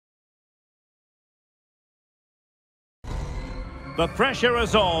The pressure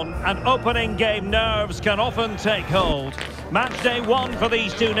is on, and opening game nerves can often take hold. Match day one for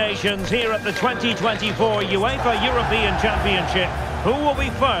these two nations here at the 2024 UEFA European Championship. Who will be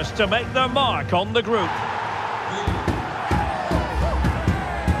first to make their mark on the group?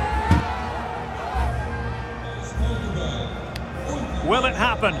 Will it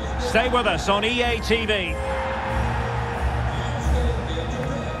happen? Stay with us on EA TV.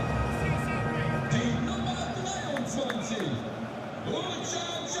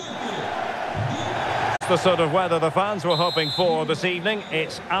 The sort of weather the fans were hoping for this evening.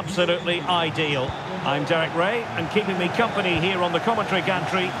 It's absolutely ideal. I'm Derek Ray, and keeping me company here on the commentary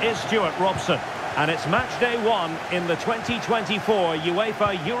gantry is Stuart Robson. And it's match day one in the 2024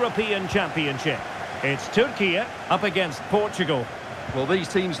 UEFA European Championship. It's Turkey up against Portugal. Well, these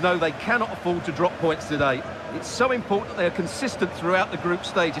teams know they cannot afford to drop points today. It's so important that they are consistent throughout the group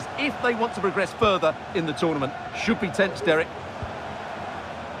stages if they want to progress further in the tournament. Should be tense, Derek.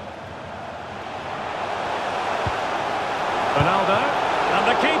 Ronaldo, and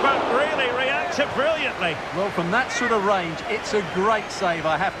the keeper really reacted brilliantly. Well, from that sort of range, it's a great save,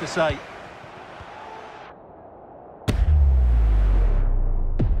 I have to say.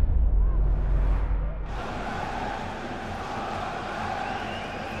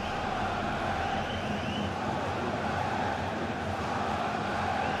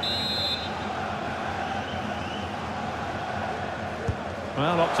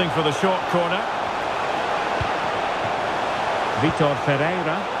 Well, opting for the short corner. Vitor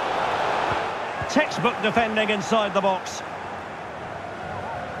Ferreira. Textbook defending inside the box.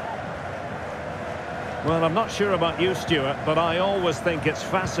 Well, I'm not sure about you, Stuart, but I always think it's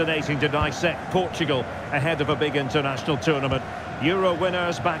fascinating to dissect Portugal ahead of a big international tournament. Euro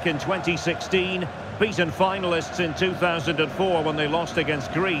winners back in 2016, beaten finalists in 2004 when they lost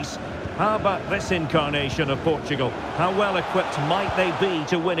against Greece. How about this incarnation of Portugal? How well equipped might they be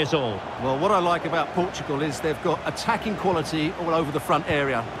to win it all? Well, what I like about Portugal is they've got attacking quality all over the front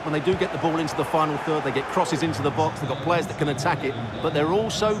area. When they do get the ball into the final third, they get crosses into the box. They've got players that can attack it, but they're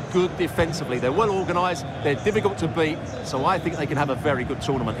also good defensively. They're well organised, they're difficult to beat, so I think they can have a very good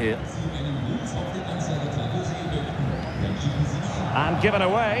tournament here. And given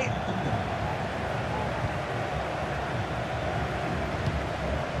away.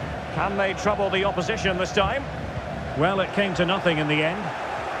 Can they trouble the opposition this time? Well, it came to nothing in the end.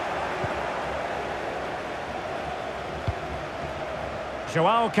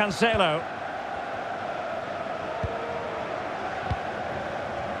 João Cancelo.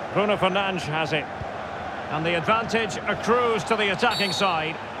 Bruno Fernandes has it. And the advantage accrues to the attacking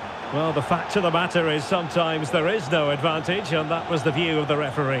side. Well, the fact of the matter is sometimes there is no advantage, and that was the view of the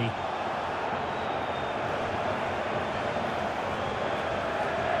referee.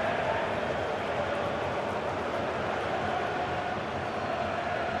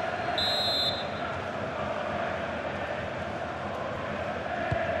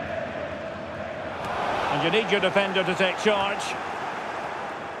 And you need your defender to take charge.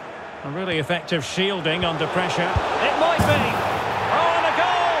 A really effective shielding under pressure. It might be. Oh, and a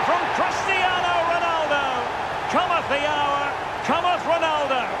goal from Cristiano Ronaldo. Cometh the hour, cometh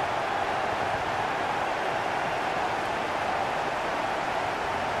Ronaldo.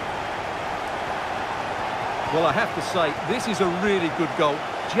 Well, I have to say, this is a really good goal.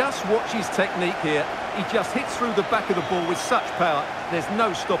 Just watch his technique here. He just hits through the back of the ball with such power. There's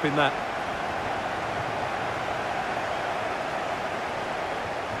no stopping that.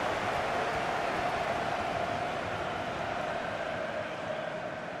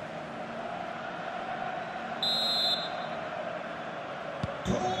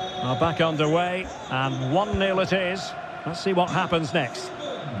 Well, back underway, and 1-0 it is. Let's see what happens next.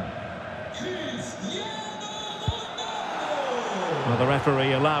 Well, the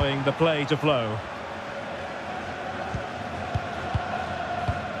referee allowing the play to flow.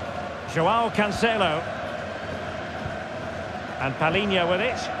 João Cancelo. And Palhinha with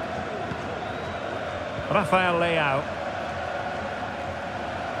it. Rafael Leao.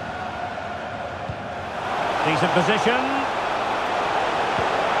 Decent position.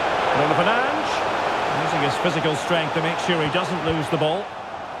 Bruno Fernandes, using his physical strength to make sure he doesn't lose the ball.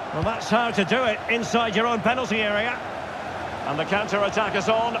 Well, that's how to do it inside your own penalty area. And the counter-attack is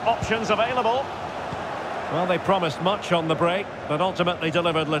on, options available. Well, they promised much on the break, but ultimately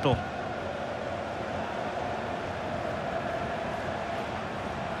delivered little.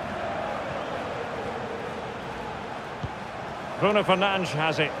 Bruno Fernandes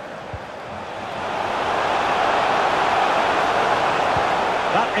has it.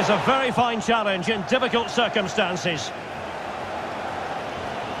 That is a very fine challenge in difficult circumstances.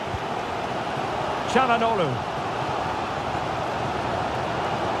 Çalhanoğlu.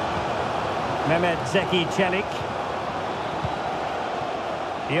 Mehmet Zeki Çelik.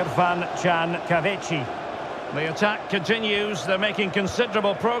 Irfan Can Kahveci. The attack continues. They're making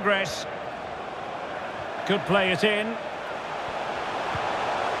considerable progress. Could play it in.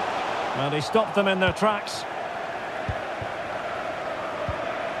 Well, he stopped them in their tracks.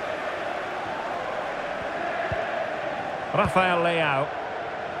 Rafael Leao.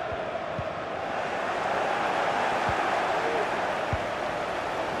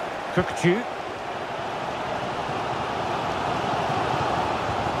 Kukçu.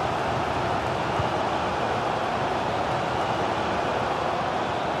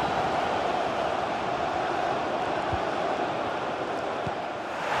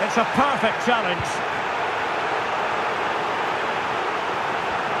 It's a perfect challenge.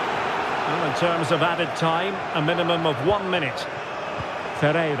 Well, in terms of added time, a minimum of 1 minute.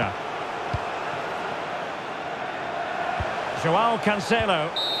 Ferreira. João Cancelo.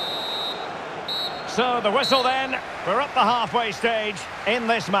 So the whistle then. We're at the halfway stage in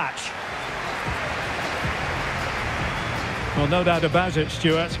this match. Well, no doubt about it,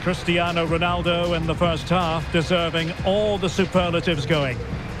 Stuart. Cristiano Ronaldo in the first half, deserving all the superlatives going.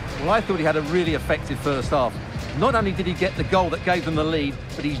 Well, I thought he had a really effective first half. Not only did he get the goal that gave them the lead,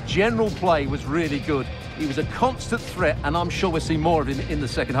 but his general play was really good. He was a constant threat, and I'm sure we'll see more of him in the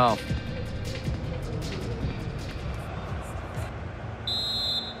second half.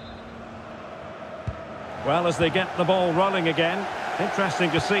 Well, as they get the ball rolling again,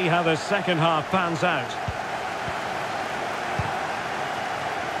 interesting to see how the second half pans out.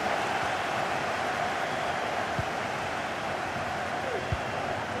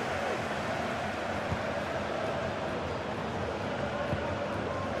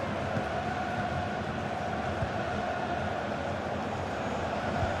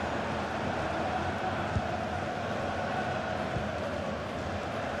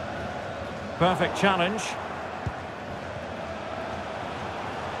 Perfect challenge.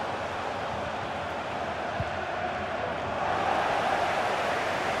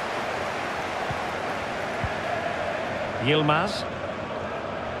 Yilmaz.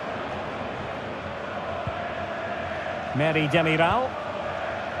 Meri Demiral.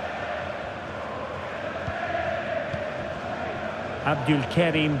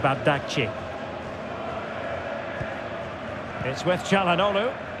 Abdülkerim Bardakçı. It's with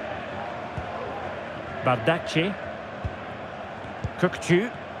Çalhanoğlu. Bardakçı. Kukçu.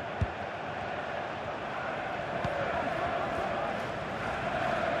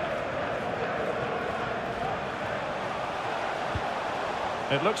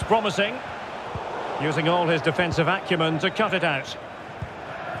 It looks promising. Using all his defensive acumen to cut it out.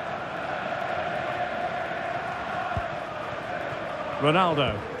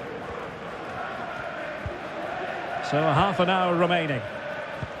 Ronaldo. So half an hour remaining.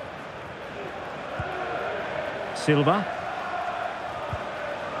 Silva.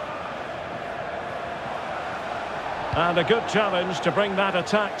 And a good challenge to bring that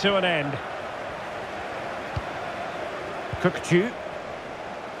attack to an end. Kukçu.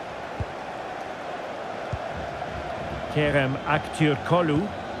 Kerem Aktürkoğlu.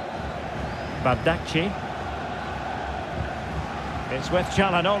 Bardakçı. It's with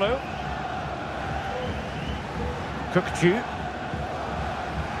Çalhanoğlu. Kukçu.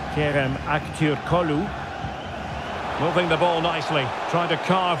 Kerem Aktürkoğlu. Moving the ball nicely, trying to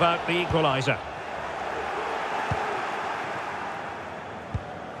carve out the equaliser.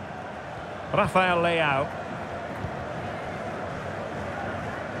 Rafael Leao.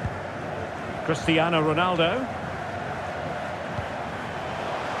 Cristiano Ronaldo.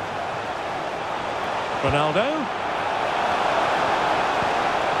 Ronaldo.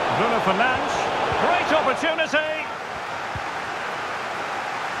 Bruno Fernandes. Great opportunity.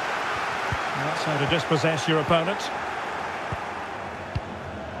 That's how to dispossess your opponent.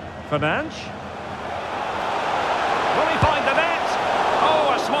 Fernandes. Will he find the net?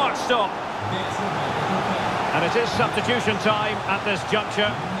 Oh, a smart stop. And it is substitution time at this juncture,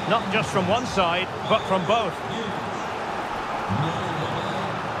 not just from one side, but from both.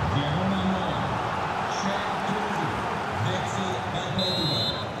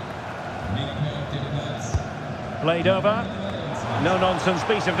 Played over. No-nonsense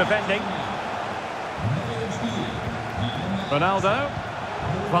piece of defending. Ronaldo.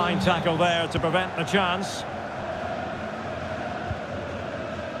 Fine tackle there to prevent the chance.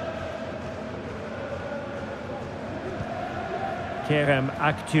 Kerem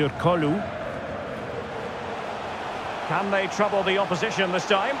Aktürkoğlu. Can they trouble the opposition this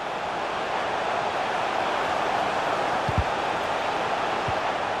time?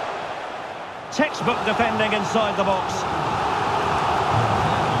 Textbook defending inside the box.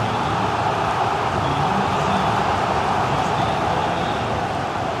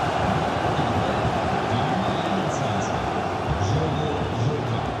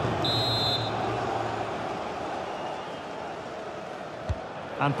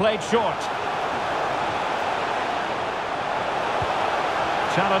 And played short.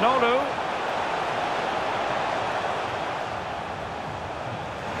 Çalhanoğlu.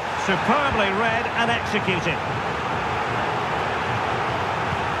 Superbly read and executed.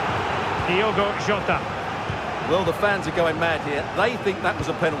 Diogo Jota. Well, the fans are going mad here. They think that was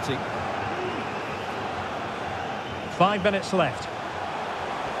a penalty. 5 minutes left.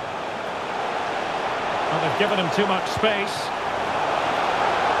 Well, they've given him too much space.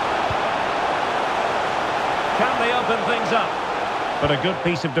 Can they open things up? But a good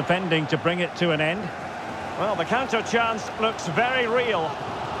piece of defending to bring it to an end. Well, the counter chance looks very real.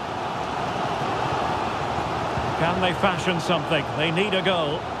 Can they fashion something? They need a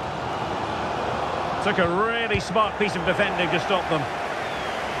goal. Took a really smart piece of defending to stop them.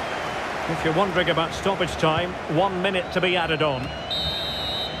 If you're wondering about stoppage time, 1 minute to be added on.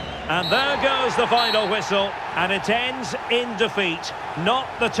 And there goes the final whistle, and it ends in defeat. Not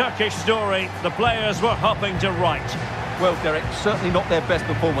the Turkish story the players were hoping to write. Well, Derek, certainly not their best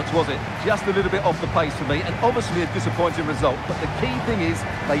performance, was it? Just a little bit off the pace for me, and obviously a disappointing result. But the key thing is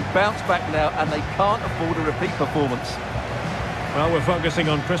they bounce back now, and they can't afford a repeat performance. Well, we're focusing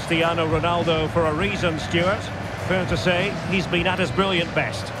on Cristiano Ronaldo for a reason, Stuart. Fair to say, he's been at his brilliant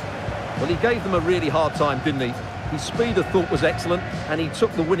best. Well, he gave them a really hard time, didn't he? His speed of thought was excellent, and he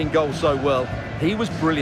took the winning goal so well. He was brilliant.